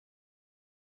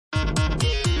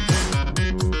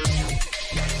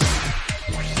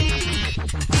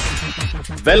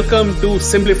Welcome to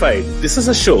Simblified. This is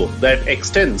a show that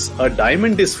extends a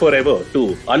diamond is forever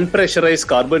to unpressurized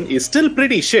carbon is still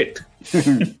pretty shit.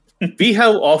 We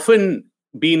have often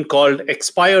been called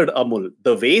expired Amul,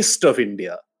 the waste of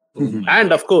India.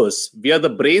 And of course, we are the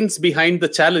brains behind the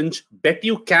challenge. Bet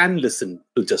you can listen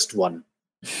to just one.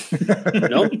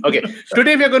 No? Okay.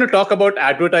 Today we are going to talk about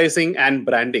advertising and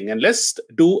branding. And let's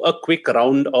do a quick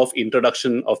round of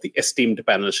introduction of the esteemed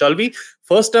panel, shall we?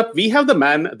 First up, we have the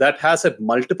man that has at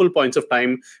multiple points of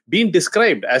time been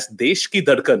described as Desh ki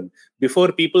Dhadkan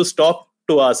before people stop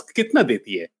to ask, Kitna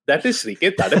deti hai? That is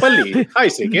Srikeit Tadepalli. Hi,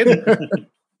 Srikeit.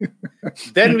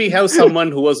 Then we have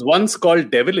someone who was once called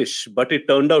devilish, but it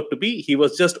turned out to be he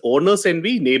was just owner's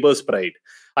envy, neighbor's pride.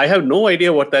 I have no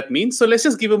idea what that means, so let's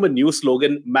just give him a new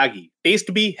slogan, Maggie.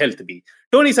 Taste be, health be.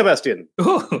 Tony Sebastian.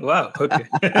 Oh, wow. Okay.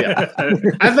 Yeah.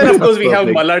 And then, of course, we have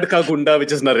Malad Ka Gunda,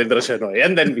 which is Narendra Shenoy.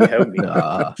 And then we have me.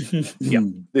 Yeah.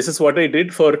 This is what I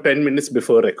did for 10 minutes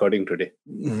before recording today.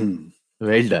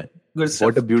 Well done. Good stuff.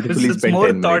 What a beautifully It's spent more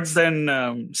 10 thought minutes.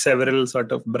 than several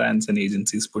sort of brands and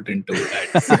agencies put into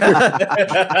ads.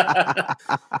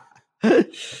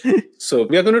 So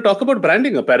we are going to talk about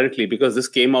branding, apparently, because this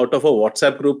came out of a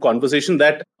WhatsApp group conversation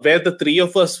where the three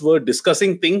of us were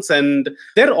discussing things. And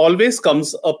there always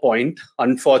comes a point,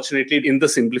 unfortunately, in the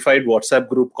simplified WhatsApp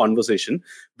group conversation,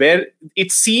 where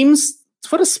it seems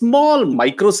for a small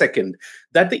microsecond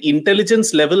that the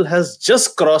intelligence level has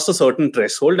just crossed a certain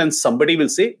threshold and somebody will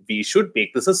say, we should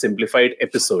make this a simplified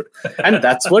episode. And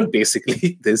that's what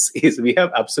basically this is. We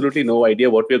have absolutely no idea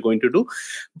what we're going to do.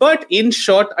 But in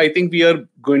short, I think we are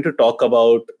going to talk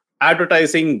about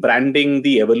advertising, branding,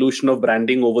 the evolution of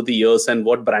branding over the years and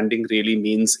what branding really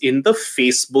means in the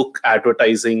Facebook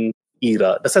advertising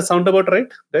era. Does that sound about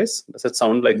right, guys? Does that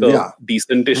sound like a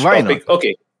decentish topic? Not?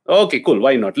 Okay, cool.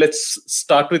 Why not? Let's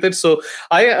start with it. So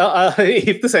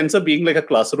if this ends up being like a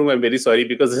classroom, I'm very sorry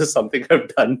because this is something I've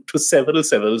done to several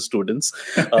students.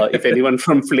 If anyone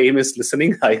from Flame is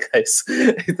listening, hi guys.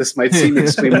 This might seem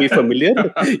extremely familiar.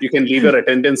 You can leave your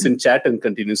attendance in chat and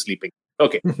continue sleeping.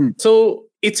 Okay. So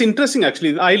it's interesting,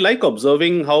 actually. I like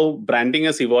observing how branding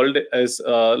has evolved as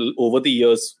over the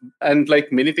years. And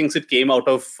like many things, it came out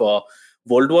of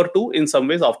World War II in some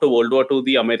ways. After World War II,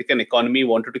 the American economy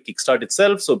wanted to kickstart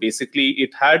itself. So basically,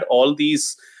 it had all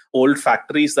these old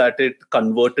factories that it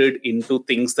converted into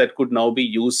things that could now be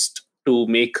used to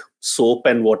make soap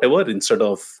and whatever instead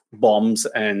of bombs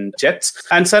and jets.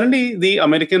 And suddenly, the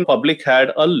American public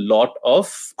had a lot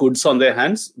of goods on their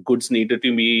hands. Goods needed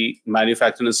to be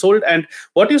manufactured and sold. And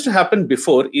what used to happen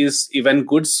before is when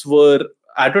goods were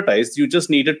advertised, you just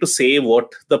needed to say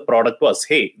what the product was.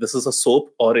 Hey, this is a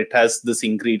soap, or it has this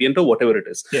ingredient, or whatever it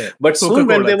is. Yeah. But soon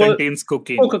when they were contains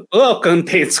cocaine.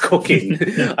 Contains cocaine.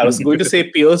 I was going to say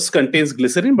Pierce contains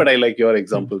glycerin, but I like your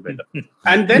example better.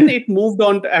 And then it moved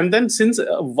on. And then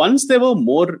once there were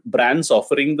more brands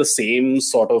offering the same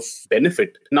sort of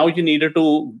benefit, now you needed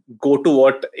to go to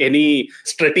what any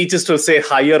strategist will say,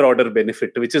 higher order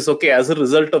benefit, which is okay. As a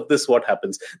result of this, what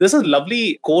happens? There's a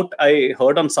lovely quote I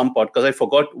heard on some podcast. I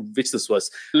forgot which this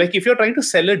was. Like if you're trying to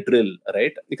sell a drill,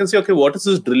 right? You can say, okay, what does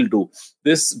this drill do?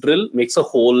 This drill makes a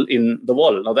hole in the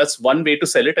wall. Now that's one way to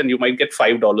sell it and you might get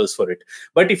 $5 for it.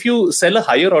 But if you sell a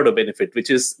higher order benefit, which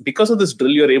is because of this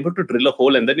drill, you're able to drill a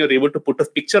hole and then you're able to put a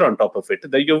picture on top of it,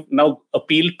 then you've now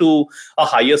appealed to a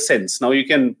higher sense. Now you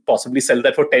can possibly sell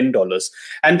that for $10.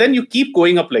 And then you keep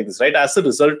going up like this, right? As a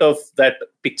result of that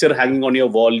picture hanging on your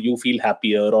wall, you feel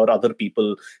happier, or other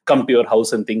people come to your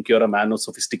house and think you're a man of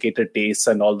sophisticated taste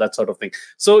and all that sort of thing.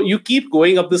 So you keep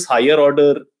going up this higher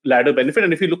order ladder benefit.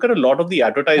 And if you look at a lot of the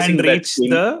advertising and reach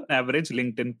the average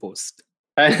LinkedIn post.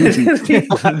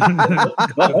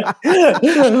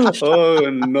 Oh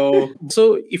no.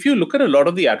 So if you look at a lot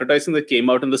of the advertising that came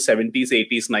out in the 70s,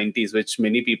 80s, 90s, which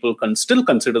many people still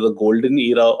consider the golden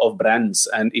era of brands,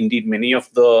 and indeed many of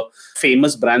the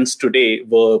famous brands today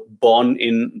were born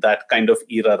in that kind of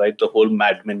era, right? The whole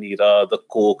Mad Men era, the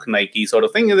Coke, Nike sort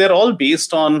of thing. They're all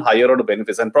based on higher order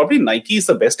benefits. And probably Nike is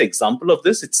the best example of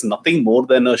this. It's nothing more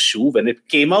than a shoe. When it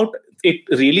came out, it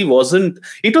really wasn't.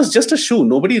 It was just a shoe.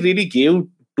 Nobody really gave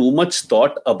too much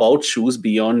thought about shoes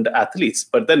beyond athletes.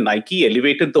 But then Nike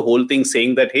elevated the whole thing,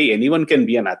 saying that, hey, anyone can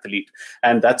be an athlete.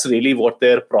 And that's really what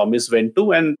their promise went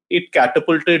to. And it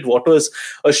catapulted what was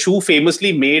a shoe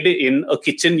famously made in a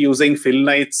kitchen using Phil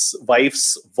Knight's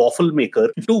wife's waffle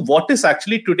maker to what is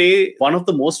actually today one of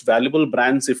the most valuable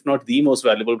brands, if not the most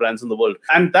valuable brands in the world.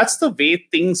 And that's the way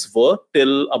things were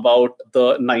till about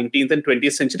the 19th and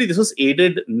 20th century. This was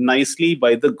aided nicely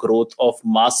by the growth of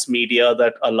mass media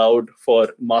that allowed for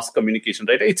mass communication,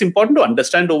 right? It's important to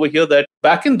understand over here that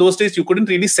back in those days, you couldn't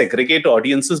really segregate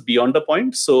audiences beyond a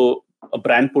point. So a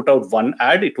brand put out one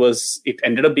ad, it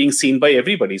ended up being seen by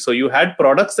everybody. So you had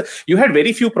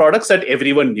very few products that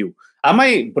everyone knew. Am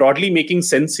I broadly making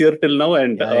sense here till now?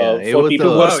 And for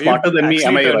people who are smarter than me,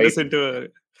 am I right?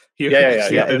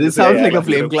 Yeah. This sounds like a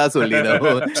flame class only now.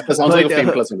 It sounds like a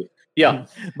flame class only. Yeah.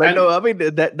 But I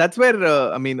mean, that's where,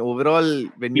 overall,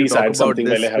 when you talk about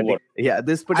this,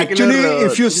 this particular... Actually,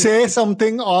 if you say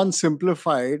something on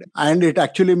Simblified and it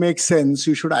actually makes sense,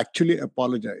 you should actually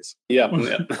apologize. Yeah.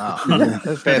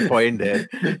 Fair point there.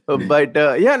 But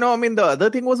the other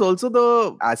thing was also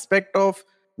the aspect of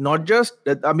not just,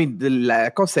 the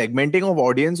lack of segmenting of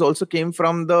audience also came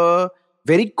from the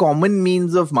very common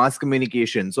means of mass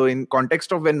communication. So in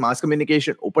context of when mass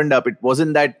communication opened up, it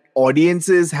wasn't that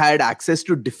audiences had access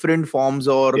to different forms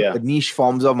or niche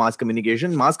forms of mass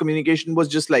communication. Mass communication was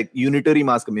just like unitary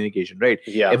mass communication, right?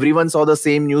 Yeah. Everyone saw the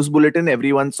same news bulletin,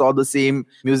 everyone saw the same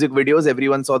music videos,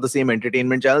 everyone saw the same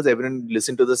entertainment channels, everyone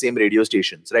listened to the same radio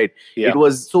stations, right? Yeah. It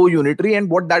was so unitary, and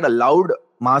what that allowed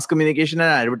mass communication and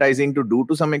advertising to do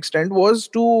to some extent was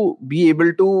to be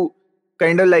able to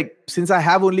kind of like, since I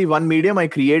have only one medium, I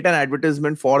create an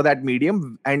advertisement for that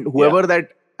medium, and whoever that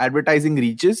advertising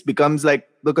reaches becomes like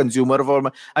the consumer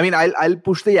for I'll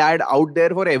push the ad out there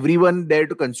for everyone there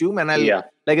to consume, and I'll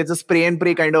like, it's a spray and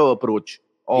pray kind of approach.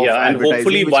 And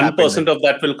hopefully 1% of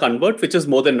that will convert, which is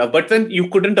more than enough. But then you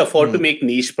couldn't afford to make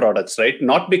niche products, right?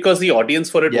 Not because the audience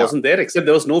for it wasn't there, except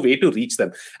there was no way to reach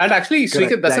them. And actually,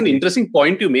 Srikeit, that's an interesting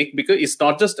point you make, because it's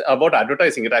not just about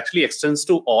advertising. It actually extends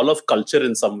to all of culture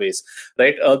in some ways,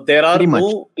 right? There are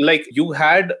you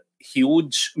had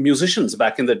huge musicians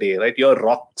back in the day, right? Your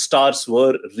rock stars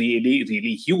were really,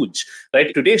 really huge,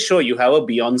 right? Today, sure, you have a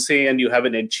Beyonce and you have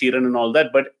an Ed Sheeran and all that,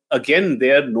 but again,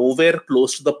 they are nowhere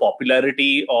close to the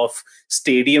popularity of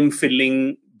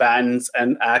stadium-filling bands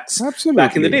and acts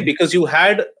back in the day, because you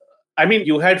had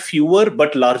fewer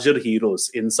but larger heroes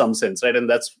in some sense, right? And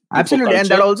that's absolutely, and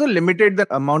that also limited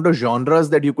the amount of genres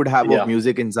that you could have of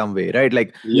music in some way, right?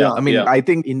 Like, I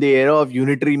think in the era of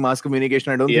unitary mass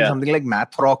communication, I don't think something like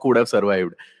math rock would have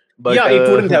survived. But, it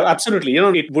wouldn't have. Absolutely.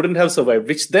 It wouldn't have survived,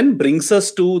 which then brings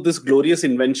us to this glorious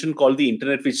invention called the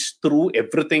internet, which threw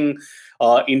everything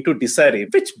into disarray,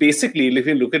 which basically, if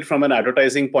you look at it from an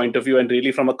advertising point of view and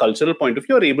really from a cultural point of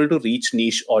view, you're able to reach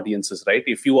niche audiences, right?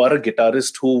 If you are a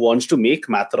guitarist who wants to make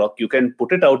math rock, you can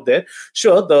put it out there.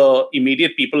 Sure, the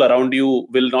immediate people around you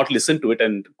will not listen to it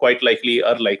and quite likely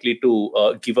are likely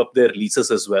to give up their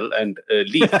leases as well and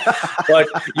leave. But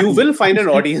you will find an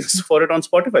audience for it on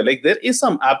Spotify. Like, there is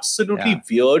some absolutely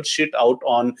weird shit out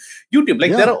on YouTube.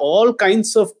 Like, there are all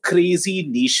kinds of crazy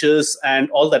niches and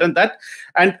all that.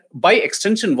 And by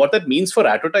extension, what that means for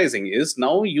advertising is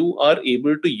now you are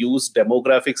able to use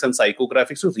demographics and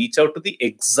psychographics to reach out to the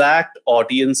exact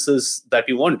audiences that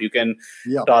you want. You can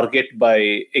target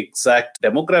by exact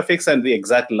demographics and the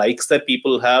exact likes that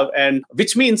people have. And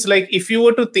which means, like, if you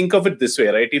were to think of it this way,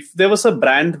 right? If there was a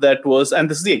brand that was, and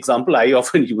this is the example I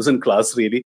often use in class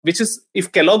really, which is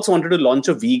if Kellogg's wanted to launch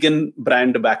a vegan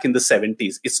brand back in the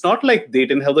 70s, it's not like they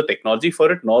didn't have the technology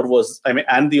for it,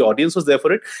 and the audience was there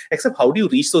for it, except how do you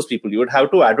reach those people? You would have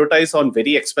to advertise on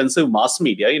very expensive mass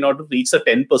media in order to reach the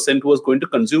 10% who is going to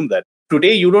consume that.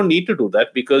 Today, you don't need to do that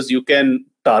because you can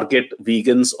target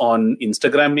vegans on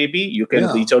Instagram, maybe. You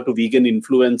can reach out to vegan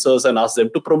influencers and ask them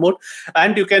to promote.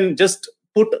 And you can just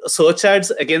put search ads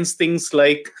against things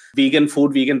like vegan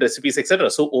food, vegan recipes, etc.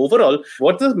 So overall,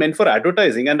 what this meant for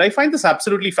advertising, and I find this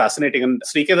absolutely fascinating. And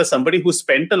Srikeit, as somebody who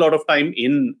spent a lot of time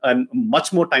and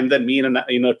much more time than me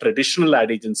in a traditional ad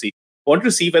agency, wanted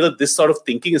to see whether this sort of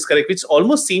thinking is correct, which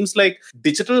almost seems like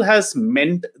digital has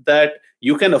meant that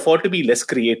you can afford to be less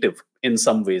creative in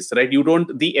some ways, right?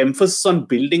 The emphasis on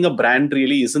building a brand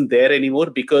really isn't there anymore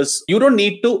because you don't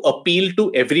need to appeal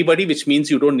to everybody, which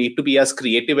means you don't need to be as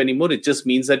creative anymore. It just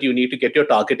means that you need to get your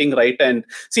targeting right. And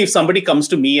see, if somebody comes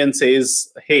to me and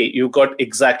says, hey, you got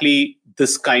exactly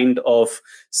this kind of,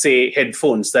 say,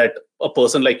 headphones that a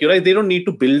person like you, right? They don't need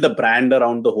to build a brand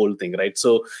around the whole thing, right?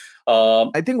 So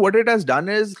I think what it has done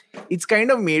is it's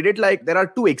kind of made it like there are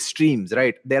two extremes,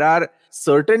 right? There are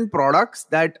certain products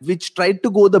which tried to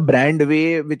go the brand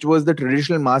way, which was the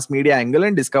traditional mass media angle,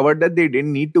 and discovered that they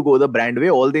didn't need to go the brand way.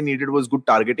 All they needed was good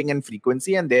targeting and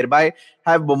frequency, and thereby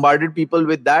have bombarded people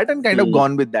with that and kind of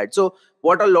gone with that. So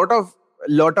what a lot of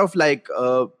a lot of like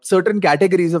certain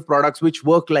categories of products which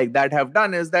work like that have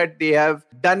done is that they have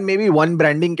done maybe one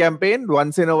branding campaign.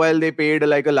 Once in a while, they paid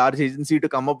like a large agency to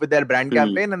come up with their brand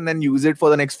campaign and then use it for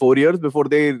the next 4 years before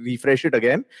they refresh it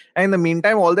again. And in the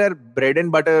meantime, all their bread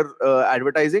and butter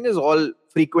advertising is all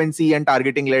frequency and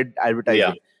targeting led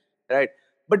advertising, right?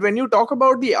 But when you talk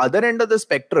about the other end of the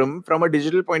spectrum from a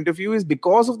digital point of view, is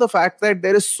because of the fact that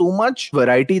there is so much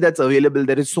variety that's available.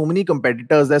 There is so many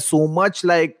competitors. There's so much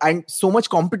and so much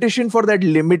competition for that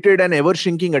limited and ever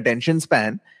shrinking attention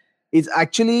span. It's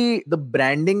actually the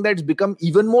branding that's become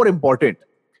even more important.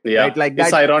 Yeah, right? Like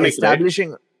it's that ironic,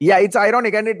 establishing. Right? Yeah, it's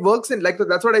ironic, and it works in like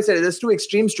that's what I said. There's two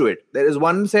extremes to it. There is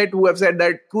one set who have said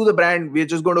that through the brand we're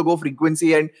just going to go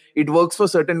frequency, and it works for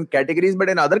certain categories. But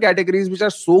in other categories which are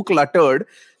so cluttered,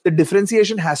 the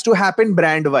differentiation has to happen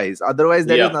brand wise. Otherwise,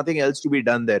 there is nothing else to be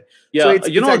done there. Yeah, so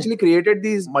it's actually created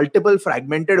these multiple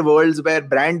fragmented worlds where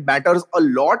brand matters a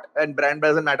lot and brand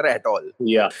doesn't matter at all.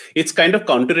 Yeah, it's kind of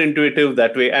counterintuitive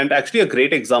that way. And actually, a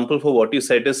great example for what you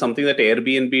said is something that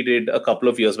Airbnb did a couple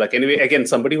of years back. Anyway, again,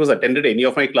 somebody who's attended any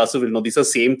of my classes will know these are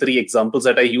same three examples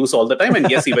that I use all the time. And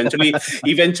yes,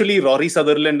 eventually, Rory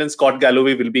Sutherland and Scott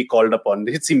Galloway will be called upon.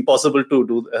 It's impossible to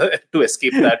do to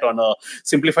escape that on a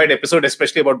simplified episode,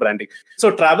 especially about branding.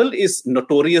 So travel is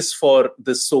notorious for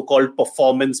this so-called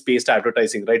performance-based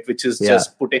advertising, right? Which is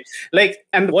just putting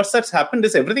and what's that's happened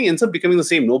is everything ends up becoming the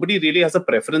same. Nobody really has a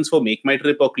preference for Make My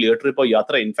Trip or Clear Trip or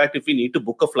Yatra. In fact, if we need to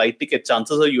book a flight ticket,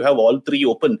 chances are you have all three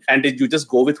open and you just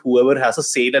go with whoever has a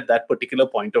say at that particular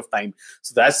point of time.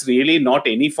 So that's really not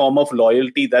any form of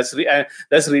loyalty. That's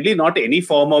really not any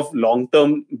form of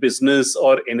long-term business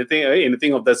or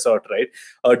anything of that sort, right?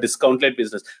 Or discount-led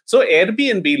business. So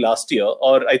Airbnb last year,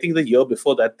 or I think the year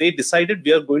before that, they decided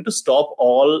we are going to stop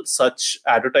all such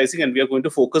advertising and we are going to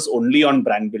focus only on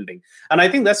brand building. And I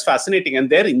think that's fascinating. And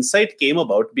their insight came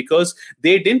about because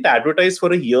they didn't advertise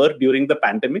for a year during the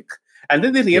pandemic. And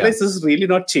then they realized this has really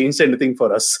not changed anything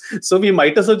for us. So we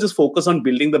might as well just focus on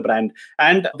building the brand.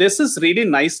 And this is really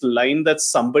nice line that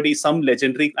some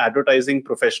legendary advertising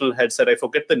professional had said, I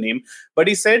forget the name, but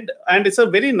he said, and it's a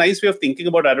very nice way of thinking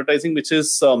about advertising, which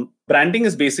is branding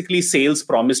is basically sales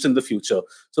promised in the future.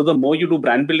 So the more you do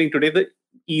brand building today, the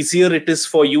easier it is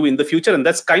for you in the future. And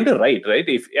that's kind of right?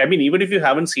 Even if you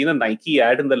haven't seen a Nike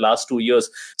ad in the last 2 years,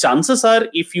 chances are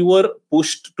if you were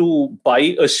pushed to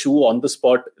buy a shoe on the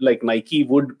spot, like Nike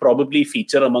would probably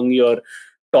feature among your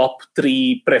top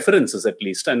 3 preferences at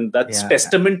least. And that's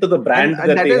testament to the brand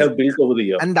that they have built over the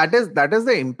year. And that is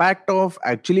the impact of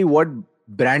actually what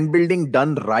brand building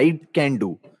done right can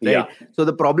do. Right? Yeah. So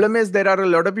the problem is there are a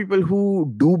lot of people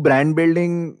who do brand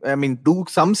building, do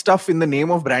some stuff in the name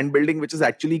of brand building, which is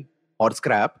actually horse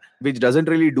crap, which doesn't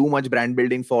really do much brand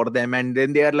building for them. And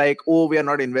then they are like, oh, we are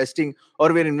not investing,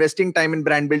 or we're investing time in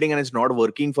brand building and it's not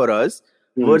working for us.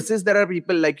 Versus there are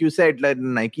people, like you said, like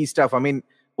Nike stuff.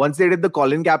 Once they did the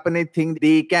Colin Kaepernick thing,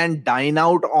 they can dine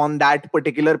out on that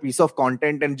particular piece of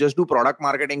content and just do product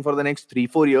marketing for the next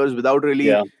 3-4 years without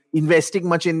really investing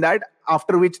much in that,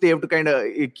 after which they have to kind of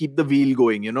keep the wheel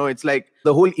going. It's like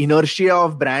the whole inertia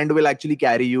of brand will actually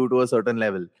carry you to a certain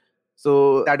level.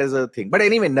 So that is a thing. But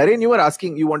anyway, Naren,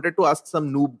 you wanted to ask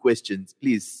some noob questions,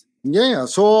 please. Yeah.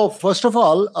 So first of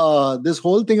all, this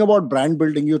whole thing about brand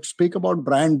building, you speak about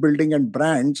brand building and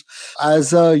brands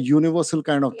as a universal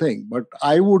kind of thing. But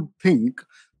I would think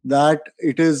that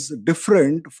it is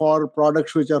different for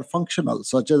products which are functional,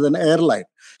 such as an airline.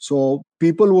 So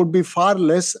people would be far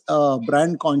less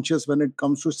brand conscious when it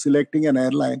comes to selecting an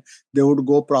airline. They would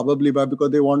go probably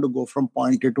because they want to go from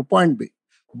point A to point B.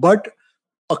 But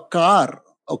a car,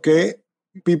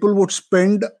 people would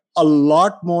spend a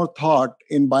lot more thought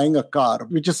in buying a car,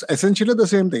 which is essentially the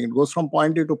same thing. It goes from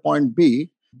point A to point B,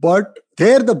 but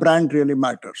there the brand really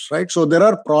matters, right? So there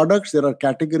are products, there are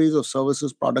categories of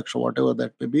services, products, or whatever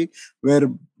that may be, where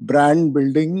brand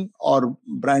building or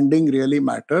branding really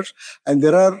matters. And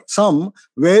there are some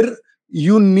where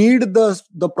you need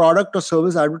the product or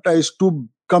service advertised to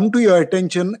come to your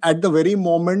attention at the very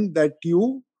moment that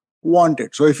you want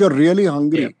it. So if you're really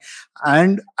hungry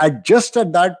and just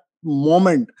at that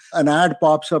moment an ad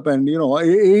pops up and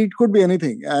it could be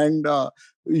anything, and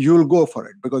you'll go for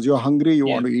it because you're hungry, you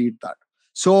want to eat that.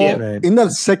 So in the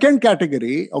second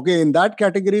category, in that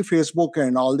category, Facebook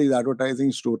and all these advertising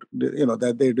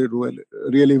that they did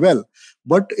really well.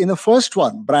 But in the first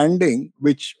one, branding,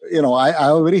 which I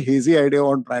have a very hazy idea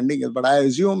what branding is, but I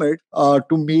assume it to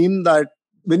mean that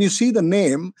when you see the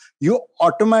name, you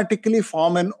automatically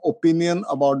form an opinion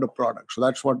about the product. So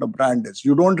that's what the brand is.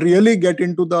 You don't really get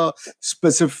into the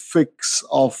specifics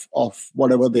of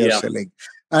whatever they are selling.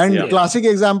 And classic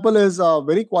example is a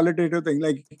very qualitative thing,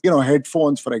 like,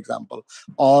 headphones, for example,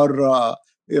 or,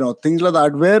 things like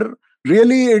that, where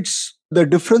really the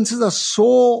differences are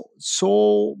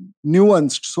so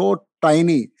nuanced, so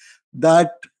tiny,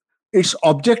 that it's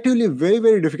objectively very,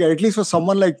 very difficult, at least for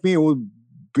someone like me who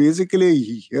basically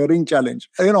hearing challenge.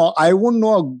 I wouldn't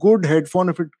know a good headphone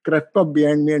if it crept up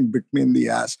behind me and bit me in the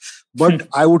ass. But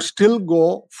I would still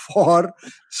go for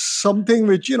something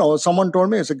which, someone told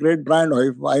me it's a great brand, or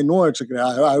if I know it's a great,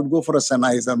 I would go for a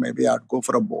Sennheiser, maybe I'd go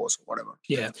for a Bose, whatever.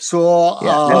 Yeah. So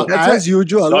as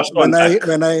usual,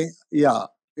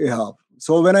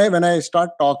 So when I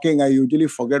start talking, I usually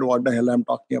forget what the hell I'm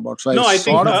talking about. So I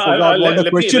sort of forgot what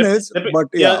the question is. But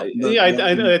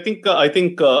I think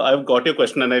I've got your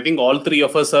question, and I think all three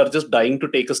of us are just dying to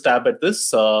take a stab at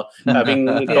this,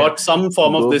 having taught some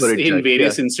form of this in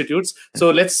various institutes. So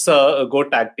let's go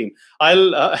tag team.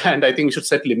 And I think we should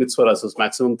set limits for us,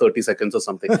 maximum 30 seconds or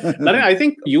something. Naren, I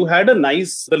think you had the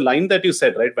line that you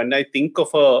said, right? When I think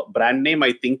of a brand name,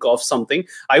 I think of something.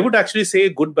 I would actually say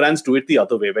good brands do it the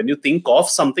other way. When you think of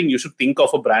something, you should think of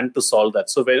a brand to solve that.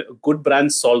 So when good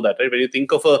brands solve that, right? When you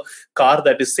think of a car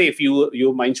that is safe,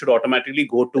 your mind should automatically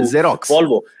go to Xerox.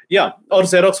 Volvo. Yeah, or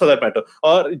Xerox for that matter.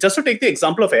 Or just to take the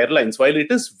example of airlines, while it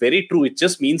is very true, it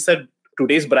just means that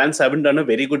today's brands haven't done a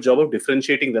very good job of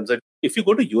differentiating themselves. If you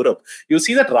go to Europe, you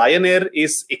see that Ryanair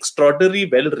is extraordinarily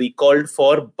well recalled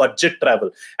for budget travel.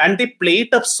 And they play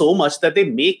it up so much that they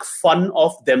make fun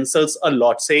of themselves a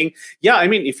lot, saying,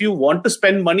 if you want to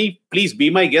spend money, please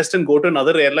be my guest and go to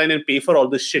another airline and pay for all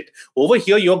this shit. Over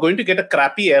here, you're going to get a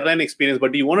crappy airline experience,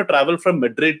 but do you want to travel from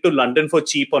Madrid to London for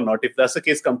cheap or not? If that's the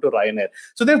case, come to Ryanair.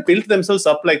 So they've built themselves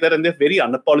up like that, and they're very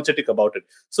unapologetic about it.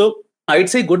 So I'd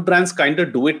say good brands kind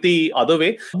of do it the other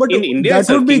way. But in India,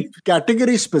 that would be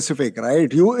category specific, right?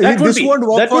 This won't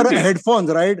work for headphones,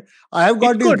 right? I have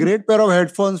got this great pair of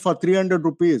headphones for 300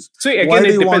 rupees. So again,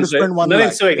 it depends,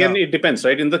 right? So again, it depends,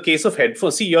 right? In the case of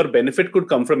headphones, see, your benefit could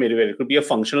come from anywhere. It could be a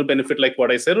functional benefit like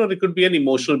what I said, or it could be an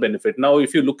emotional benefit. Now,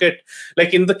 if you look at,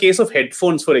 like in the case of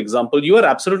headphones, for example, you are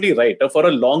absolutely right. For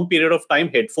a long period of time,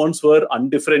 headphones were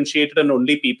undifferentiated, and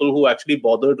only people who actually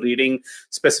bothered reading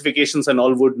specifications and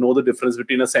all would know the difference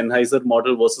between a Sennheiser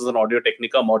model versus an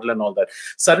Audio-Technica model and all that.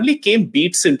 Suddenly came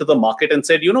Beats into the market and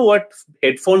said, you know what,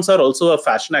 headphones are also a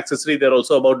fashion accessory. They're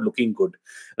also about looking good,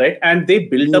 right? And they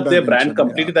built up their brand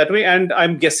completely that way. And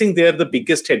I'm guessing they're the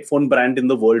biggest headphone brand in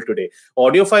the world today.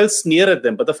 Audiophiles sneer at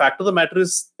them, but the fact of the matter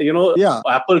is,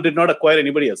 Apple did not acquire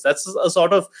anybody else. That's a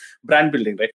sort of brand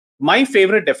building, right? My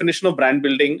favorite definition of brand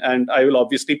building, and I will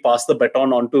obviously pass the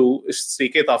baton on to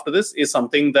Srikeit after this, is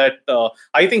something that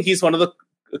I think he's one of the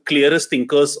clearest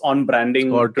thinkers on branding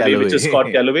today, which is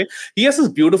Scott Galloway. He has this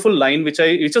beautiful line, which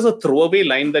is a throwaway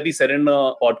line that he said in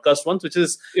a podcast once, which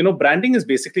is, branding is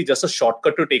basically just a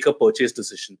shortcut to take a purchase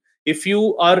decision. If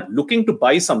you are looking to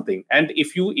buy something, and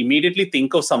if you immediately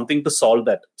think of something to solve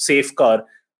that, safe car,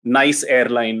 nice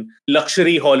airline,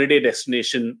 luxury holiday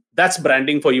destination, that's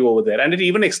branding for you over there. And it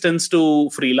even extends to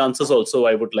freelancers also,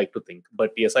 I would like to think.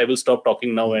 But yes, I will stop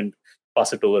talking now and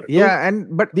pass it over.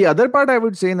 But the other part I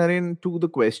would say, Naren, to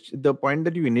the point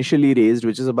that you initially raised,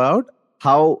 which is about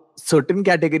how certain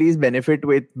categories benefit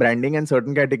with branding and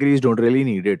certain categories don't really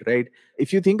need it, right?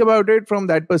 If you think about it from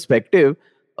that perspective,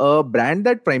 a brand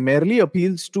that primarily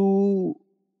appeals to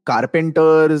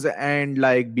carpenters and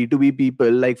like B2B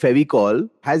people like Fevicol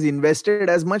has invested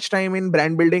as much time in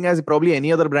brand building as probably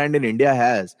any other brand in India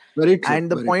has. Very true.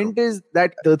 And the point is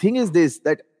that the thing is this,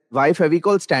 that why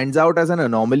Fevicol stands out as an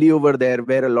anomaly over there,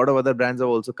 where a lot of other brands have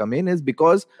also come in, is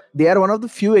because they are one of the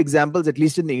few examples, at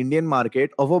least in the Indian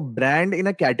market, of a brand in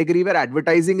a category where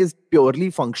advertising is purely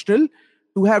functional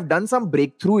to have done some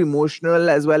breakthrough emotional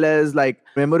as well as like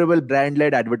memorable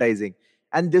brand-led advertising.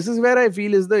 And this is where I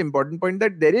feel is the important point,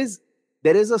 that there is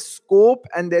a scope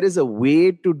and there is a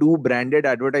way to do branded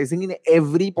advertising in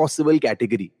every possible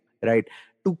category, right?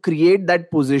 To create that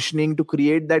positioning, to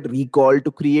create that recall,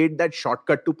 to create that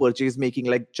shortcut to purchase making,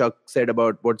 like Chuck said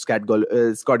about what Scott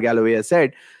Galloway has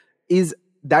said, is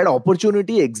that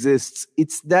opportunity exists.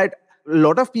 It's that a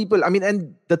lot of people,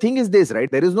 and the thing is this,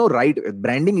 right? There is no right.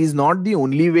 Branding is not the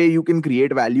only way you can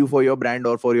create value for your brand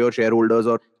or for your shareholders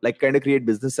or like kind of create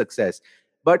business success.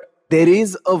 But there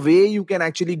is a way you can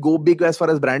actually go big as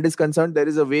far as brand is concerned. There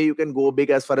is a way you can go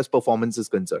big as far as performance is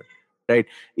concerned. Right?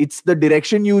 It's the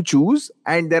direction you choose,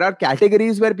 and there are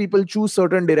categories where people choose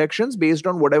certain directions based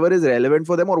on whatever is relevant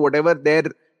for them or whatever their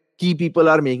key people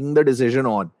are making the decision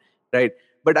on, right?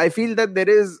 But I feel that there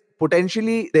is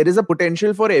a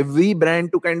potential for every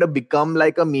brand to kind of become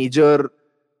like a major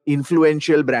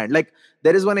influential brand. Like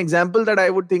there is one example that I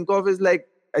would think of is like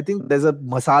I think there's a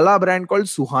masala brand called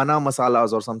Suhana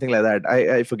Masalas or something like that.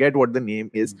 I forget what the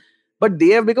name is. But they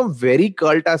have become very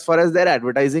cult as far as their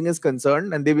advertising is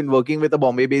concerned. And they've been working with a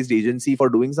Bombay-based agency for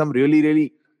doing some really,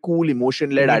 really cool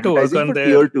emotion-led advertising for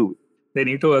tier 2. They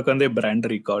need to work on their brand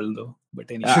recall though. But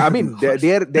anyway. I mean,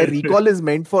 their recall is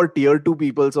meant for tier 2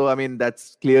 people. So, I mean,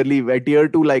 that's clearly where tier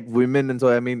 2 like women. And so,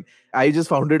 I mean, I just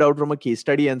found it out from a case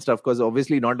study and stuff because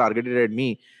obviously not targeted at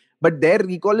me. But their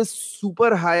recall is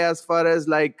super high as far as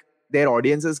like their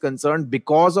audience is concerned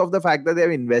because of the fact that they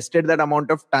have invested that amount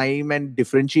of time and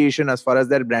differentiation as far as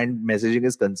their brand messaging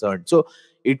is concerned. So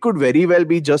it could very well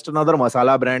be just another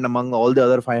masala brand among all the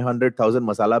other 500,000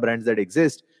 masala brands that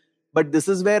exist. But this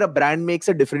is where a brand makes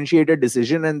a differentiated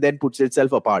decision and then puts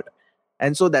itself apart.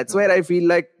 And so that's where I feel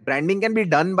like branding can be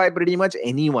done by pretty much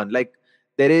anyone. Like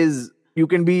you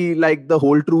can be like the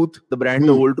Whole Truth, the brand,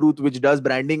 the Whole Truth, which does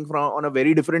branding on a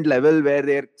very different level where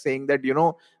they're saying that,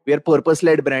 we are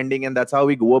purpose-led branding and that's how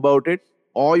we go about it.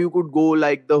 Or you could go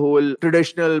like the whole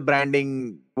traditional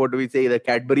branding, what do we say, the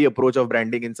Cadbury approach of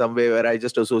branding in some way where I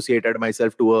just associated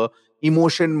myself to a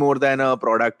emotion more than a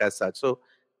product as such. So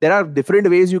there are different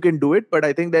ways you can do it, but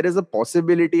I think there is a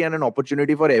possibility and an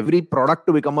opportunity for every product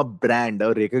to become a brand,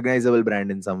 a recognizable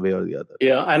brand in some way or the other.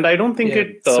 Yeah, and I don't think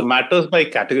it matters by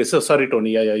category. So sorry,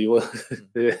 Tony. Yeah, you were.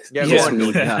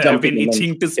 I've been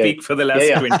itching to speak for the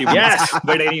last 20 minutes.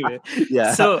 But anyway,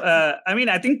 So I mean,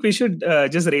 I think we should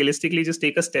just realistically just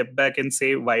take a step back and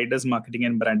say, why does marketing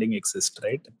and branding exist,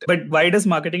 right? But why does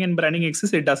marketing and branding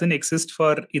exist? It doesn't exist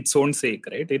for its own sake,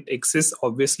 right? It exists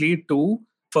obviously to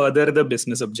further the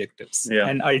business objectives.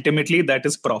 And ultimately that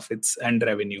is profits and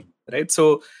revenue, right?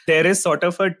 So there is sort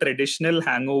of a traditional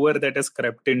hangover that has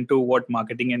crept into what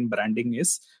marketing and branding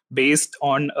is based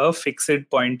on a fixed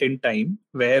point in time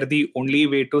where the only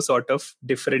way to sort of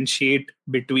differentiate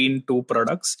between two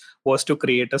products was to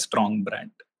create a strong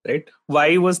brand, right?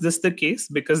 Why was this the case?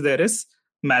 Because there is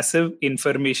massive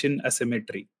information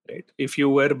asymmetry, right? If you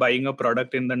were buying a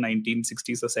product in the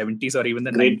 1960s or 70s or even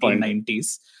the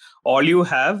 1990s, all you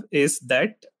have is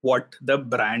that what the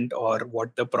brand or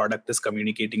what the product is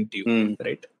communicating to you,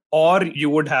 right? Or you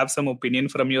would have some opinion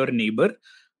from your neighbor,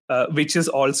 which is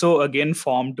also again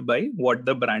formed by what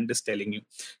the brand is telling you.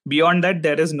 Beyond that,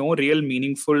 there is no real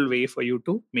meaningful way for you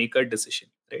to make a decision,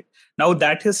 right? Now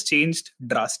that has changed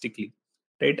drastically,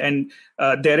 right? And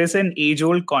there is an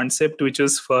age-old concept which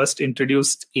was first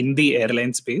introduced in the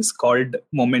airline space called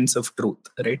moments of truth,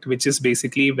 right? Which is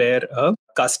basically where a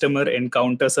customer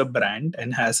encounters a brand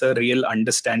and has a real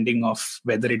understanding of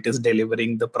whether it is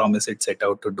delivering the promise it set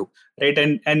out to do, right?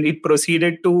 And it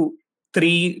proceeded to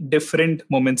 3 different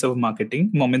moments of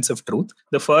marketing, moments of truth.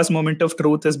 The first moment of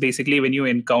truth is basically when you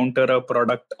encounter a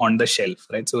product on the shelf,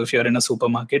 right? So if you're in a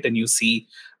supermarket and you see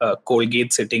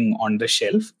Colgate sitting on the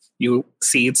shelf, you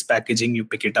see its packaging, you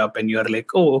pick it up and you're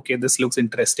like, oh, okay, this looks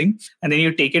interesting. And then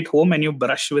you take it home and you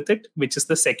brush with it, which is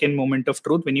the second moment of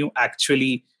truth when you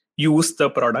actually use the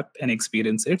product and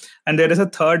experience it. And there is a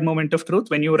third moment of truth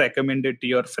when you recommend it to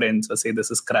your friends or say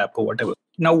this is crap or whatever.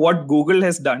 Now, what Google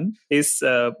has done is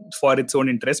for its own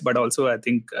interest, but also I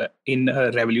think in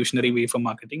a revolutionary way for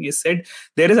marketing, is said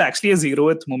there is actually a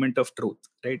 0th moment of truth,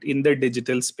 right, in the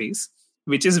digital space,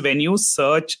 which is when you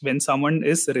search, when someone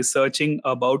is researching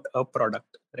about a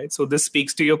product, right? So this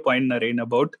speaks to your point, Naren,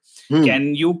 about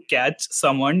can you catch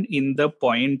someone in the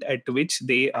point at which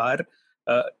they are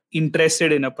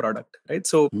interested in a product, right?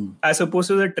 So as opposed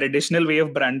to the traditional way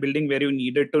of brand building where you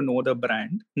needed to know the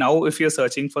brand, now if you're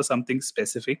searching for something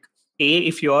specific, A,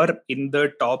 if you're in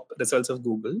the top results of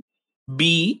Google,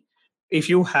 B, if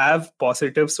you have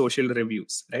positive social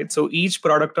reviews, right? So each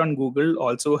product on Google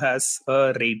also has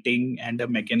a rating and a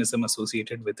mechanism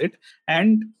associated with it,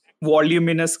 and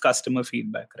voluminous customer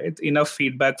feedback, right? Enough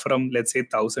feedback from, let's say,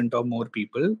 1,000 or more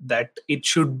people that it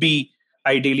should be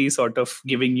ideally sort of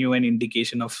giving you an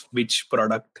indication of which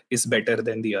product is better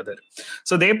than the other.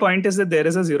 So their point is that there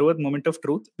is a 0th moment of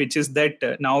truth, which is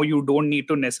that now you don't need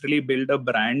to necessarily build a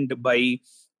brand by,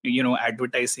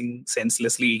 advertising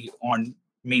senselessly on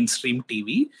mainstream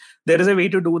TV. There is a way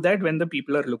to do that when the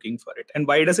people are looking for it. And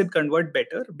why does it convert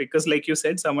better? Because like you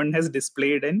said, someone has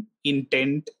displayed an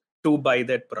intent to buy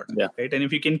that product, right? And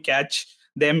if you can catch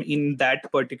them in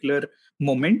that particular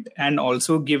moment and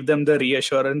also give them the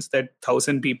reassurance that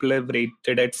 1,000 people have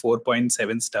rated at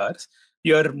 4.7 stars,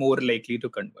 you're more likely to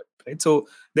convert, right? So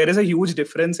there is a huge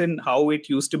difference in how it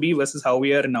used to be versus how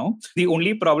we are now. The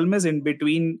only problem is in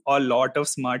between, a lot of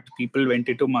smart people went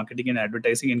into marketing and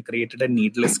advertising and created a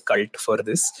needless cult for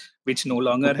this, which no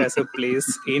longer has a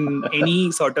place in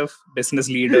any sort of business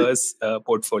leader's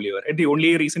portfolio. Right? The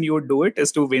only reason you would do it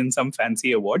is to win some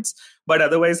fancy awards. But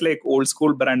otherwise, like old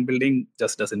school brand building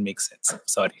just doesn't make sense.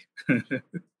 Sorry.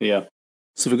 Yeah.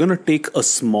 So we're going to take a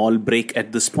small break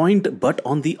at this point, but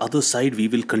on the other side, we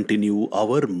will continue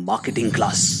our marketing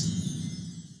class.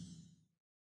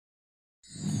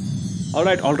 All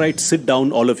right, sit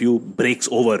down, all of you. Break's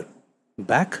over.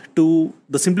 Back to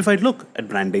the simplified look at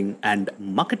branding and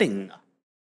marketing.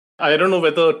 I don't know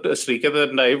whether Srikeit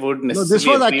and I would necessarily... No, this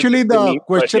was actually the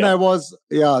question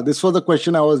this was the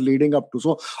question I was leading up to.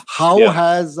 So how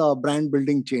has brand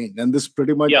building changed? And this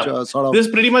pretty much This is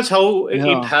pretty much how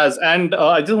it has. And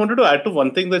I just wanted to add to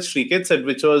one thing that Srikeit said,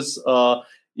 which was...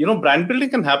 brand building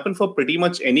can happen for pretty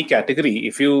much any category.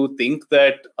 If you think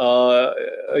that,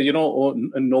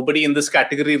 nobody in this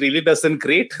category really does then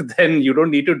great, then you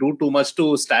don't need to do too much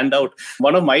to stand out.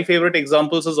 One of my favorite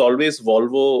examples is always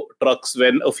Volvo trucks.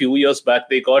 When a few years back,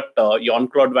 they got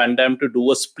Jean-Claude Van Damme to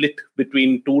do a split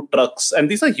between two trucks.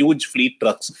 And these are huge fleet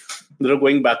trucks that are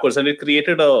going backwards. And it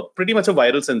created pretty much a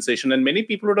viral sensation. And many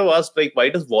people would have asked, like, why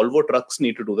does Volvo trucks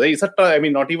need to do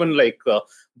that? Not even like...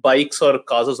 bikes or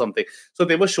cars or something. So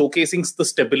they were showcasing the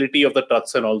stability of the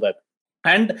trucks and all that.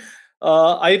 And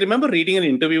I remember reading an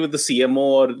interview with the CMO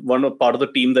or part of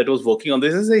the team that was working on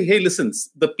this and say, hey, listen,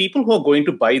 the people who are going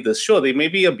to buy this, sure, they may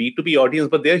be a B2B audience,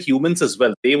 but they're humans as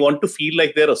well. They want to feel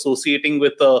like they're associating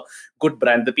with a good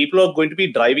brand. The people who are going to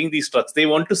be driving these trucks, they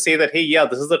want to say that, hey, yeah,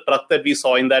 this is the truck that we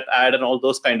saw in that ad and all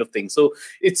those kind of things. So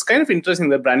it's kind of interesting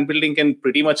that brand building can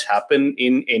pretty much happen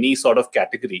in any sort of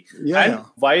category.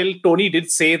 While Tony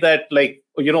did say that, like,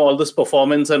 all this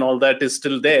performance and all that is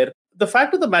still there, the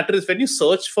fact of the matter is when you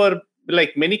search for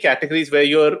like many categories where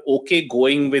you're okay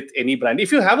going with any brand,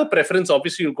 if you have a preference,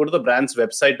 obviously you'll go to the brand's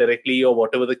website directly or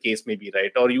whatever the case may be,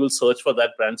 right? Or you will search for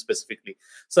that brand specifically.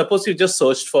 Suppose you just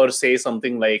searched for, say,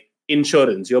 something like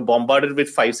insurance. You're bombarded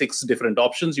with 5-6 different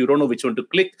options. You don't know which one to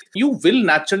click. You will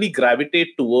naturally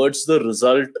gravitate towards the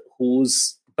result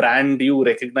whose brand you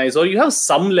recognize or you have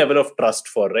some level of trust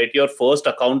for, right? Your first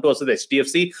account was with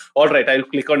HDFC. All right, I'll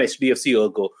click on HDFC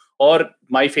Ergo. Or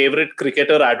my favorite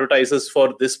cricketer advertises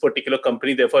for this particular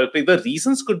company. Therefore, the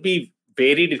reasons could be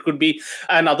varied. It could be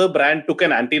another brand took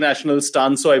an anti-national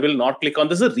stance, so I will not click on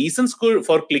this. The reasons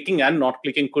for clicking and not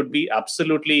clicking could be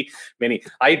absolutely many.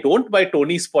 I don't buy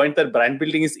Tony's point that brand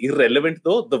building is irrelevant,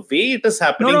 though. The way it is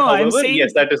happening, however,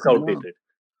 yes, that is outdated.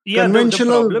 Yeah,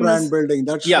 conventional brand building.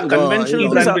 Conventional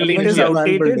brand building is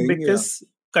outdated because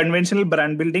conventional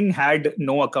brand building had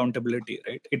no accountability,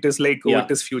 right? It is like, it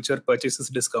is future purchases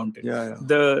discounted.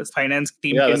 The finance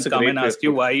team can come and ask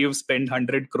you why you've spent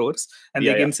 100 crores and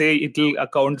they can say it will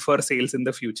account for sales in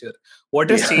the future. What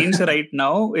has changed right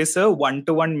now is a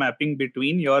one-to-one mapping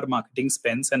between your marketing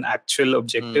spends and actual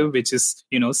objective, which is,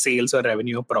 sales or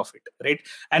revenue or profit, right?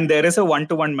 And there is a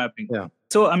one-to-one mapping.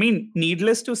 So,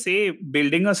 needless to say,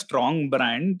 building a strong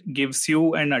brand gives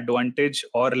you an advantage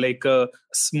or like a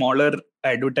smaller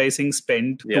advertising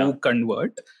spend to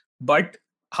convert. But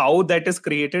how that is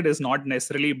created is not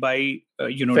necessarily by,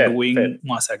 doing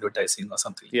mass advertising or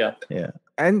something.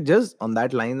 And just on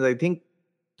that lines, I think,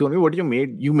 Tony, what you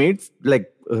made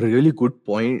like a really good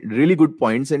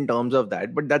points in terms of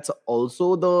that. But that's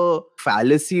also the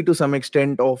fallacy to some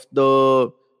extent of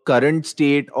the current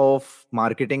state of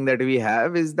marketing that we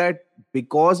have, is that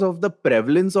because of the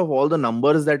prevalence of all the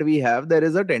numbers that we have, there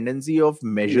is a tendency of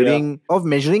measuring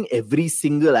every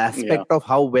single aspect of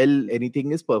how well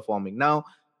anything is performing. Now,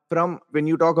 when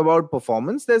you talk about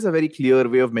performance, there's a very clear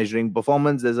way of measuring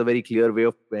performance. There's a very clear way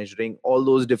of measuring all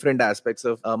those different aspects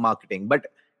of marketing. But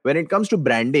when it comes to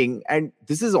branding, and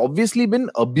this has obviously been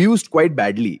abused quite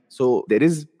badly. So there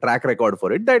is track record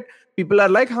for it that people are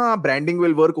like, branding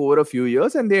will work over a few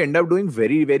years, and they end up doing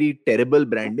very, very terrible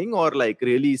branding or like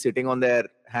really sitting on their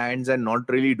hands and not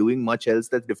really doing much else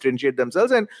that differentiate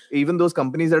themselves. And even those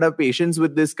companies that have patience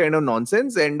with this kind of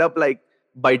nonsense end up like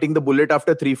biting the bullet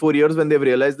after 3-4 years when they've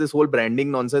realized this whole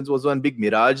branding nonsense was one big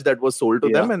mirage that was sold to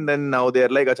them. And then now they're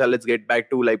like, acha, let's get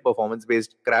back to like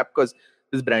performance-based crap because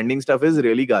this branding stuff is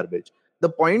really garbage. The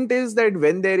point is that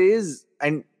when there is,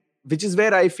 and which is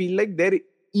where I feel like there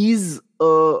is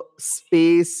a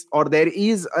space or there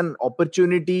is an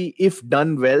opportunity, if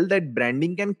done well, that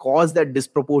branding can cause that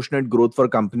disproportionate growth for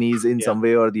companies in some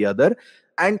way or the other.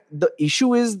 And the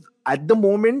issue is, at the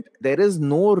moment, there is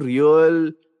no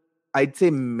real I'd say,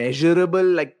 measurable,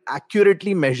 like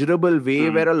accurately measurable way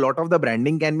where a lot of the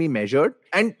branding can be measured.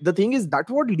 And the thing is, that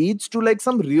what leads to like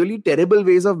some really terrible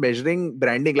ways of measuring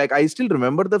branding. Like I still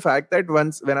remember the fact that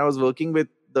once when I was working with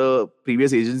the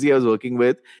previous agency I was working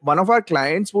with, one of our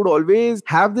clients would always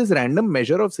have this random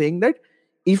measure of saying that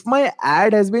if my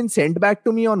ad has been sent back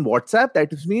to me on WhatsApp,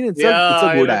 that means it's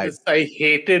a good ad. I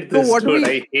hated this.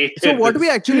 So what we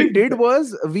actually did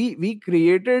was we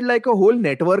created like a whole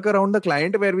network around the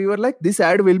client where we were like, this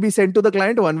ad will be sent to the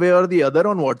client one way or the other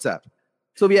on WhatsApp.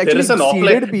 So we actually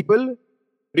seeded people.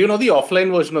 Do you know the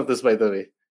offline version of this, by the way?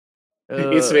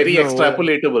 It's very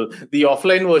extrapolatable. The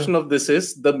offline version of this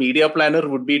is the media planner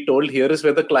would be told, here is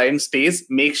where the client stays.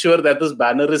 Make sure that this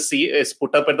banner is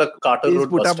put up at the Carter Road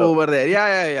put bus up stop. Over there.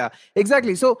 Yeah.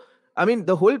 Exactly. So, I mean,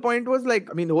 the whole point was like,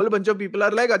 a whole bunch of people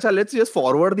are like, Acha, let's just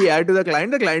forward the ad to the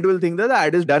client. The client will think that the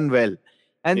ad is done well.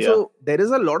 And so there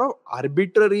is a lot of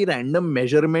arbitrary random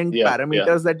measurement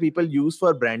parameters that people use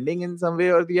for branding in some way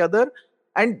or the other.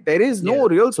 And there is no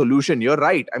real solution. You're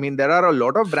right. I mean, there are a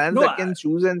lot of brands that can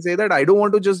choose and say that I don't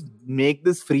want to just make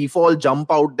this free fall jump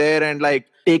out there and like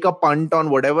take a punt on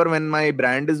whatever when my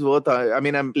brand is worth.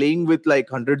 I'm playing with like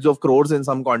hundreds of crores in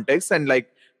some contexts and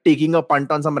like taking a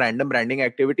punt on some random branding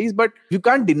activities. But you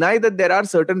can't deny that there are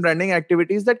certain branding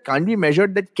activities that can't be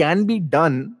measured, that can be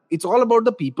done. It's all about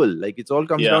the people. Like it all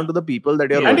comes down to the people that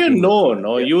you're working with.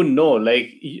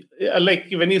 Like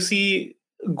when you see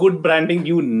good branding,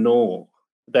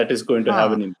 that is going to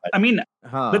have an impact.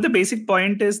 But the basic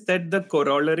point is that the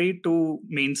corollary to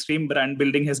mainstream brand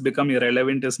building has become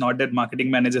irrelevant is not that marketing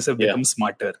managers have become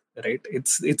smarter, right?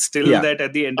 It's still that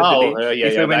at the end of the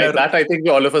day. That I think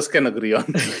all of us can agree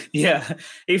on.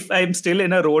 If I'm still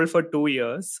in a role for 2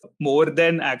 years, more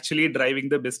than actually driving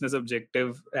the business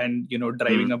objective and,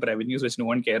 driving up revenues, which no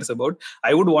one cares about,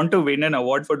 I would want to win an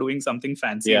award for doing something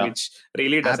fancy, which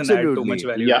really doesn't add too much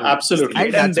value. Yeah,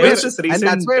 absolutely. And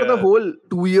that's where the whole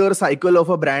 2-year cycle of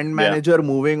a brand manager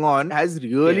moving on has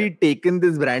really taken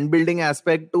this brand building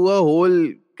aspect to a whole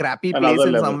crappy place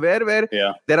in somewhere where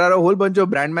there are a whole bunch of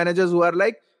brand managers who are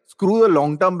like, screw the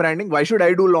long-term branding. Why should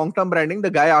I do long-term branding? The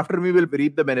guy after me will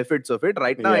reap the benefits of it.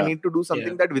 Right now, I need to do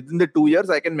something that within the 2 years,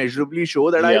 I can measurably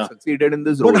show that I have succeeded in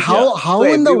this role. But how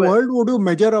in the world would you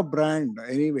measure a brand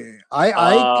anyway?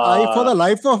 I for the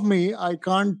life of me, I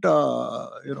can't,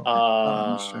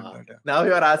 understand that. Now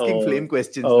you are asking flame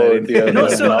questions,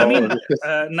 Naren.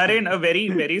 Naren, a very,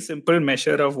 very simple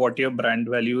measure of what your brand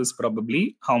value is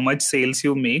probably how much sales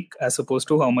you make as opposed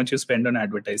to how much you spend on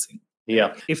advertising.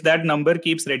 Yeah. If that number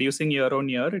keeps reducing year on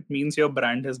year, it means your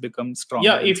brand has become stronger.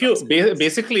 Yeah. If you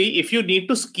if you need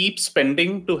to keep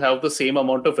spending to have the same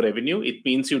amount of revenue, it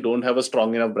means you don't have a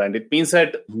strong enough brand. It means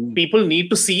that people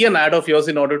need to see an ad of yours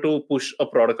in order to push a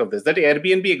product of this. That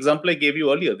Airbnb example I gave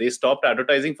you earlier, they stopped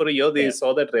advertising for a year. They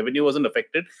saw that revenue wasn't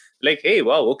affected. Like, hey,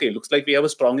 wow, okay, looks like we have a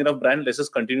strong enough brand. Let's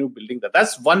just continue building that.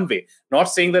 That's one way. Not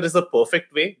saying that is the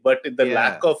perfect way, but the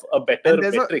lack of a better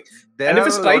metric. And if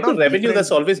it's tied to revenue,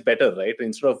 that's always better, right?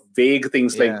 Instead of vague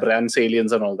things like brand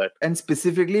salience and all that. And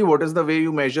specifically, what is the way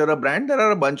you measure a brand? There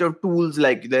are a bunch of tools.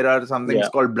 Like there are some things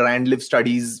called brand lift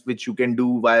studies, which you can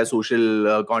do via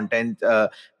social content.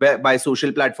 By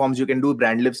social platforms, you can do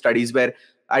brand lift studies where,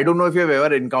 I don't know if you've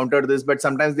ever encountered this, but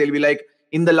sometimes they'll be like,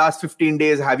 in the last 15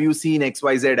 days, have you seen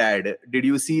XYZ ad? Did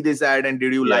you see this ad and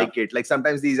did you like it? Like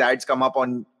sometimes these ads come up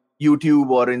on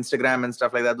YouTube or Instagram and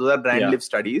stuff like that. Those are brand lift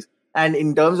studies. And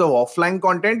in terms of offline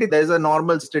content, there's a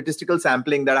normal statistical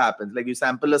sampling that happens. Like you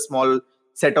sample a small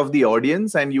set of the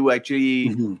audience and you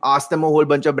actually ask them a whole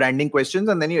bunch of branding questions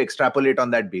and then you extrapolate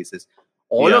on that basis.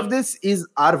 All of this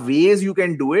are ways you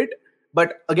can do it.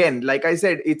 But again, like I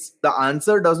said, the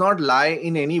answer does not lie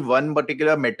in any one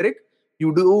particular metric.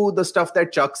 You do the stuff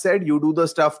that Chuck said, you do the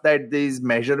stuff that these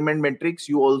measurement metrics,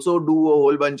 you also do a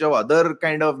whole bunch of other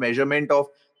kind of measurement of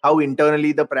how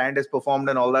internally the brand has performed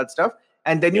and all that stuff.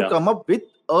 And then you come up with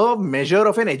a measure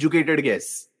of an educated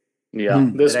guess.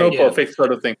 There's no perfect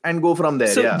sort of thing. And go from there.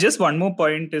 So just one more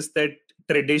point is that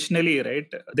traditionally, right,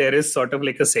 there is sort of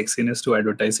like a sexiness to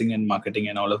advertising and marketing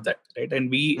and all of that, right?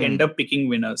 And we end up picking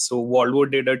winners. So Volvo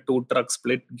did a 2-truck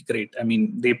split. Great. I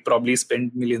mean, they probably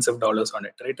spent millions of dollars on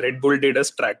it, right? Red Bull did a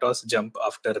Stratos jump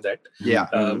after that.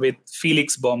 With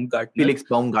Felix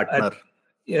Baumgartner.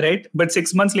 Right, but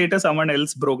 6 months later, someone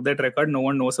else broke that record. No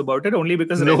one knows about it, only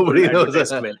because nobody knows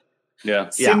as well.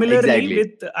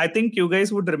 Similarly, I think you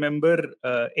guys would remember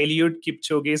Eliud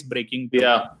Kipchoge's breaking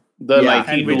tour. The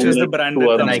Nike, and which is the brand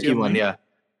that comes Nike to one,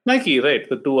 Nike, right?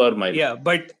 The 2-hour mile. Yeah,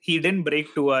 but he didn't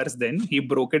break 2 hours then. He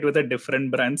broke it with a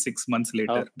different brand 6 months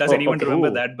later. Does anyone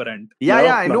remember that brand?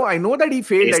 I know that he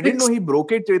failed. I didn't know he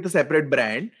broke it with a separate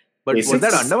brand. But was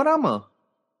that Under Armour?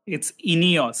 It's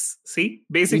Ineos. See,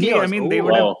 basically, Ineos. I mean,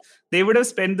 they would have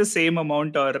spent the same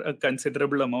amount or a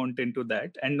considerable amount into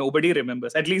that, and nobody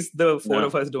remembers. At least the four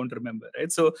of us don't remember,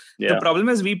 right? So the problem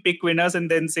is we pick winners and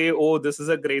then say, "Oh, this is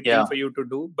a great thing for you to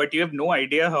do," but you have no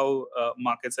idea how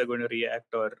markets are going to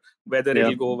react or whether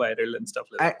it'll go viral and stuff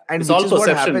like that. And it's all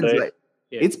perception, what happens, right?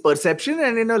 It's perception,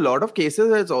 and in a lot of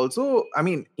cases, it's also, I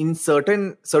mean, in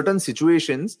certain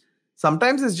situations,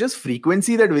 sometimes it's just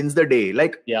frequency that wins the day.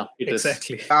 Like,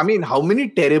 exactly. I mean, how many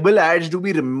terrible ads do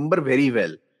we remember very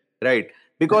well, right?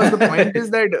 Because the point is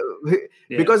that,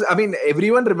 because I mean,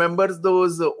 everyone remembers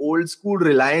those old school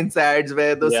Reliance ads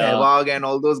where the Sehwag and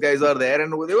all those guys are there,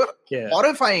 and they were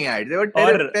horrifying ads. They were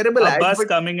terrible ads. Abbas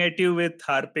coming at you with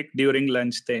Harpic during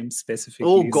lunchtime specifically.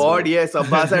 Oh God, yes.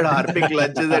 Abbas had Harpic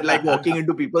lunches and like walking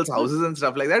into people's houses and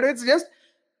stuff like that. It's just,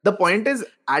 the point is,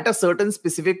 at a certain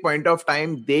specific point of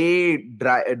time, they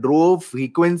drove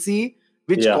frequency,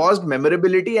 which caused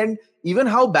memorability, and even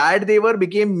how bad they were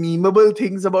became memeable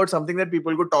things about something that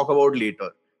people could talk about later.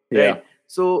 Right?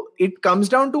 So it comes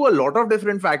down to a lot of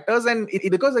different factors, and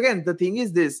because again, the thing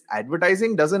is this: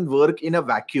 advertising doesn't work in a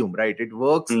vacuum, right? It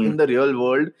works in the real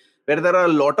world where there are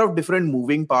a lot of different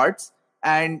moving parts,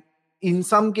 and in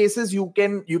some cases you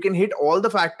can hit all the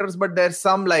factors, but there's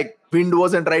some like wind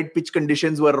wasn't right, pitch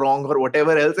conditions were wrong, or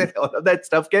whatever else, and all of that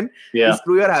stuff can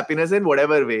screw your happiness in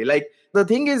whatever way. Like, the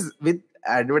thing is with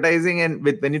advertising and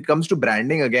when it comes to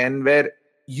branding again, where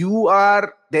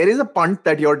there is a punt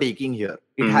that you're taking here.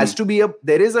 It has to be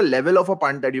there is a level of a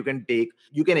punt that you can take.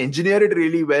 You can engineer it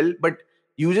really well, but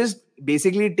you just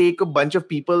basically take a bunch of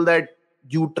people that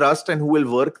you trust and who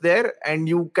will work there, and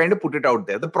you kind of put it out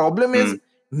there. The problem is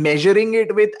measuring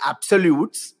it with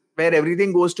absolutes, where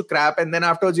everything goes to crap, and then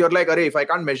afterwards you're like, if I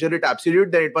can't measure it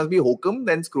absolute, then it must be hokum,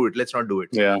 then screw it, let's not do it.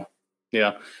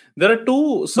 Yeah. There are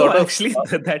two sort of... Actually,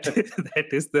 that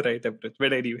is the right approach.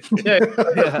 But anyway.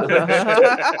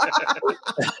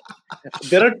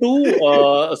 There are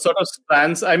two sort of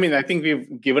strands. I mean, I think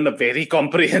we've given a very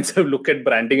comprehensive look at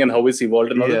branding and how it's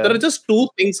evolved and all that. There are just two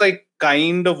things I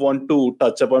kind of want to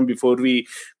touch upon before we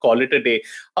call it a day.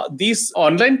 These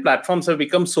online platforms have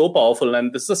become so powerful.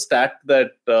 And this is a stat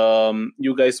that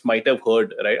you guys might have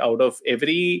heard, right? Out of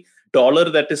every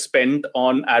 $1 that is spent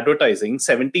on advertising,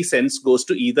 70 cents goes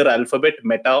to either Alphabet,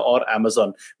 Meta, or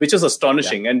Amazon, which is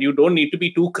astonishing. And you don't need to be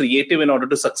too creative in order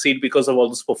to succeed because of all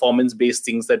those performance-based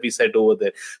things that we said over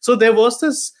there. So there was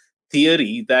this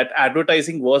theory that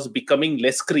advertising was becoming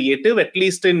less creative, at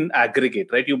least in aggregate,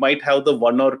 right? You might have the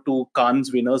 1 or 2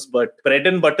 Cannes winners, but bread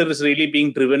and butter is really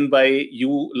being driven by,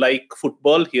 you like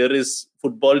football, here is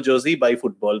football jersey, buy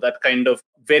football. That kind of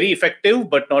very effective,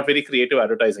 but not very creative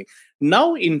advertising.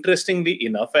 Now, interestingly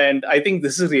enough, and I think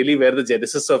this is really where the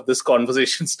genesis of this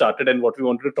conversation started and what we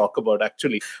wanted to talk about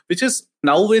actually, which is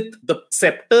now with the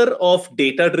scepter of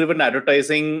data-driven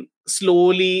advertising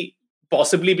slowly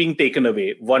possibly being taken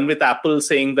away. One with Apple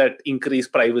saying that increase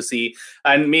privacy,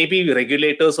 and maybe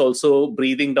regulators also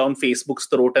breathing down Facebook's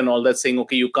throat and all that, saying,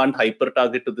 okay, you can't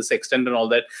hyper-target to this extent and all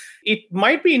that. It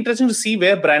might be interesting to see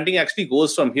where branding actually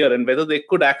goes from here and whether there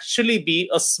could actually be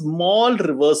a small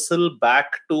reversal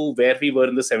back to where we were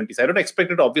in the 70s. I don't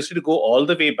expect it obviously to go all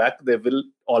the way back. There will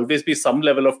always be some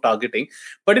level of targeting,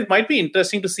 but it might be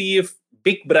interesting to see if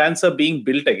big brands are being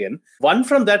built again. One,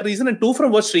 from that reason, and two,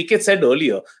 from what Srikeit said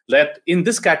earlier, that in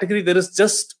this category, there is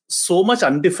just so much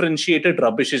undifferentiated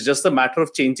rubbish. It's just a matter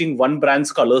of changing one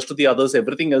brand's colors to the others.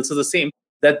 Everything else is the same.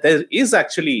 That there is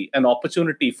actually an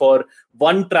opportunity for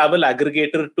one travel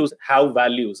aggregator to have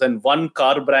values and one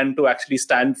car brand to actually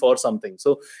stand for something.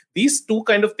 So these two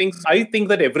kind of things, I think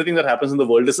that everything that happens in the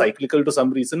world is cyclical to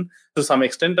some reason, to some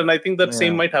extent. And I think that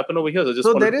same might happen over here. So just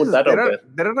want to put that out there.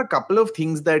 There are a couple of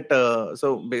things that,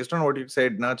 so based on what you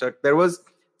said, Chuck,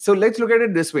 so let's look at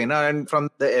it this way now, and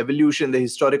from the evolution, the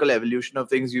historical evolution of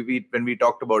things, when we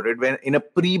talked about it, when in a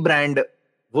pre-brand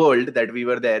world that we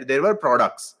were there were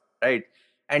products, right?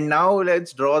 And now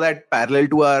let's draw that parallel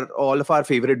to all of our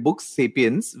favorite books,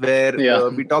 Sapiens, where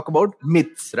we talk about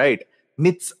myths, right?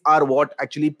 Myths are what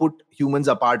actually put humans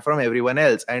apart from everyone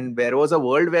else. And there was a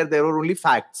world where there were only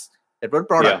facts that were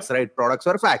products, right? Products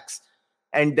were facts.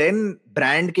 And then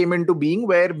brand came into being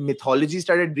where mythology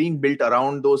started being built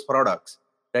around those products,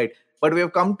 right? But we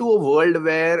have come to a world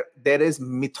where there is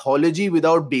mythology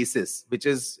without basis, which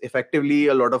is effectively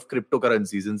a lot of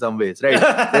cryptocurrencies in some ways, right?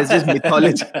 There's just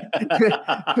mythology.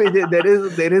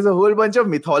 there is a whole bunch of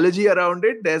mythology around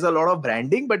it. There's a lot of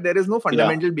branding, but there is no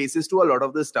fundamental basis to a lot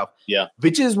of this stuff.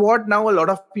 Which is what now a lot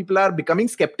of people are becoming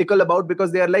skeptical about,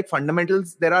 because they are like,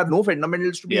 fundamentals, there are no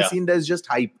fundamentals to be seen. There's just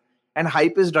hype. and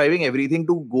hype is driving everything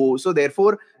to go. So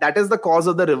therefore, that is the cause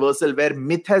of the reversal, where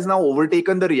myth has now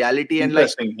overtaken the reality, and like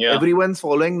everyone's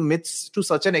following myths to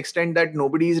such an extent that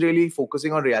nobody is really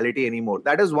focusing on reality anymore.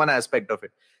 That is one aspect of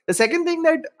it. The second thing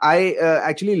that I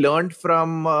actually learned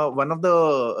from one of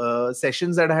the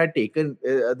sessions that I had taken,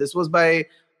 this was by,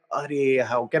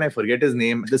 how can I forget his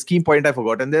name? This key point I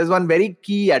forgot. And there's one very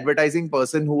key advertising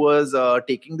person who was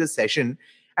taking this session,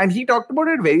 and he talked about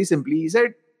it very simply. He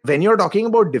said, when you're talking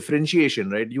about differentiation,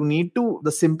 right, you need to,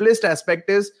 the simplest aspect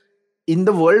is, in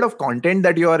the world of content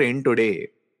that you are in today,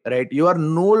 right, you are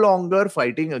no longer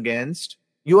fighting against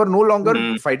your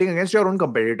own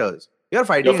competitors. You're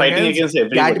fighting against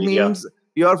cat memes.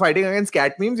 You're fighting against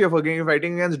cat memes. You're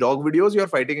fighting against dog videos. You're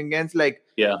fighting against like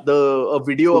a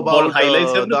video about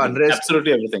the unrest.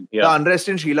 Absolutely everything. Yeah. The unrest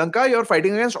in Sri Lanka. You're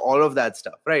fighting against all of that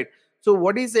stuff, right? So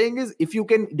what he's saying is, if you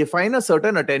can define a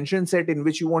certain attention set in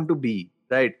which you want to be,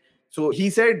 right? So he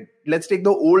said, let's take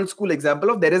the old school example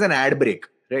of, there is an ad break,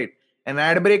 right? An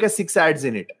ad break has 6 ads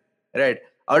in it, right?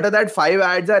 Out of that, 5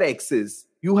 ads are X's.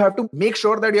 You have to make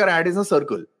sure that your ad is a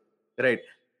circle, right?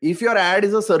 If your ad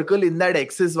is a circle in that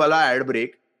X's wala ad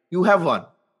break, you have won,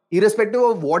 irrespective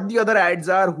of what the other ads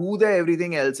are, who the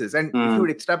everything else is. And if you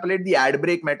extrapolate the ad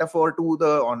break metaphor to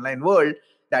the online world,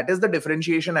 that is the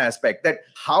differentiation aspect, that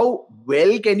how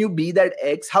well can you be that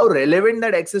X, how relevant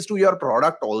that X is to your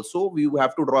product also. You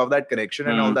have to draw that connection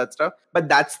and all that stuff. But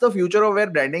that's the future of where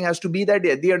branding has to be, that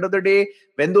at the end of the day,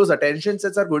 when those attention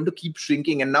sets are going to keep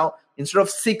shrinking, and now instead of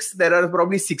 6, there are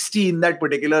probably 60 in that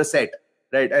particular set,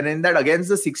 right? And in that, against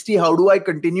the 60, how do I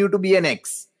continue to be an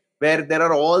X, where there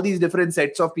are all these different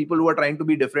sets of people who are trying to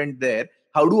be different there?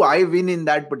 How do I win in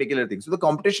that particular thing? So the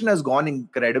competition has gone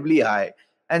incredibly high.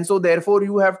 And so therefore,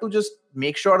 you have to just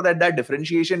make sure that that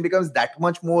differentiation becomes that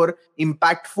much more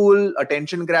impactful,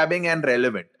 attention grabbing, and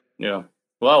relevant. Yeah.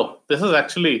 Wow. This is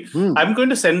actually, I'm going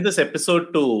to send this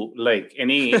episode to like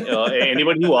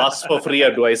anybody who asks for free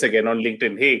advice again on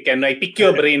LinkedIn. Hey, can I pick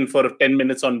your brain for 10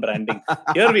 minutes on branding?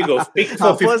 Here we go. Pick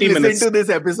for 50 minutes. Listen to this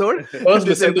episode. First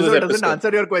listen to this episode. Doesn't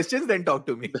answer your questions, then talk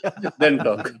to me. Then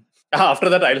talk. After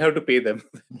that, I'll have to pay them.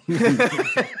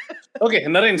 Okay,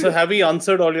 Naren, so have we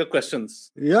answered all your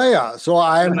questions? Yeah. So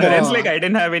I'm... Naren's like, I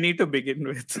didn't have any to begin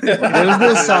with. There's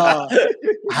this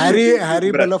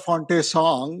Harry Belafonte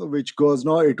song, which goes,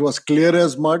 no, it was clear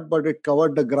as mud, but it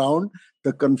covered the ground.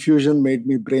 The confusion made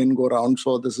me brain go round.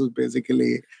 So this is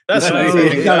basically... That's nice.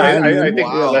 I think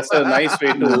that's a nice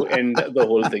way to end the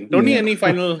whole thing. Tony, any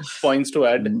final points to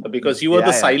add? Because you were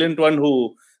the silent one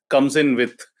who comes in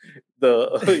with he's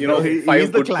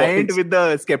the client points. With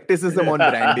the skepticism on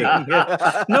branding.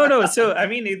 No. So, I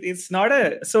mean, it's not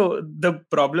so the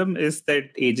problem is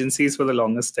that agencies for the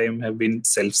longest time have been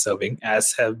self-serving,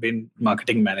 as have been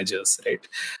marketing managers, right?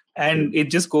 And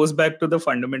it just goes back to the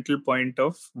fundamental point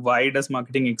of why does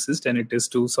marketing exist? And it is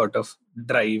to sort of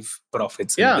drive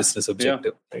profits and business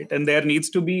objective, right? And there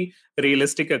needs to be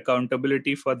realistic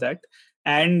accountability for that.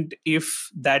 And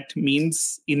if that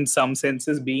means, in some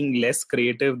senses, being less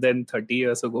creative than 30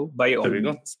 years ago, by all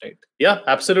means, right? Yeah,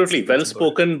 absolutely. Well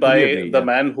spoken by the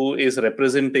man who is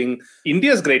representing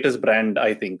India's greatest brand,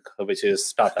 I think, which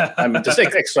is Tata. I'm just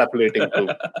extrapolating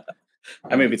to...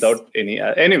 I mean, without any...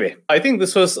 anyway, I think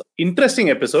this was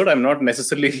interesting episode. I'm not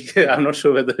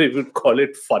sure whether we would call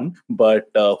it fun,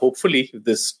 but hopefully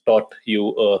this taught you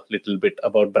a little bit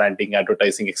about branding,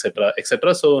 advertising, etc.,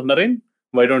 etc. So, Naren,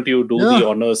 why don't you do the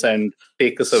honors and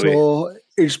take us away? So,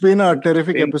 it's been a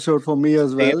terrific episode for me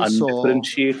as well. Stay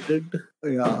undifferentiated.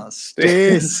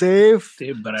 Stay safe.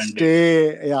 Stay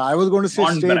branded. I was going to say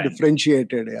stay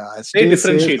differentiated. Stay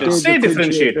differentiated. Stay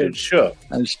differentiated. Sure.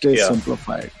 And stay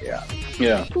simplified.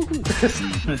 Yeah.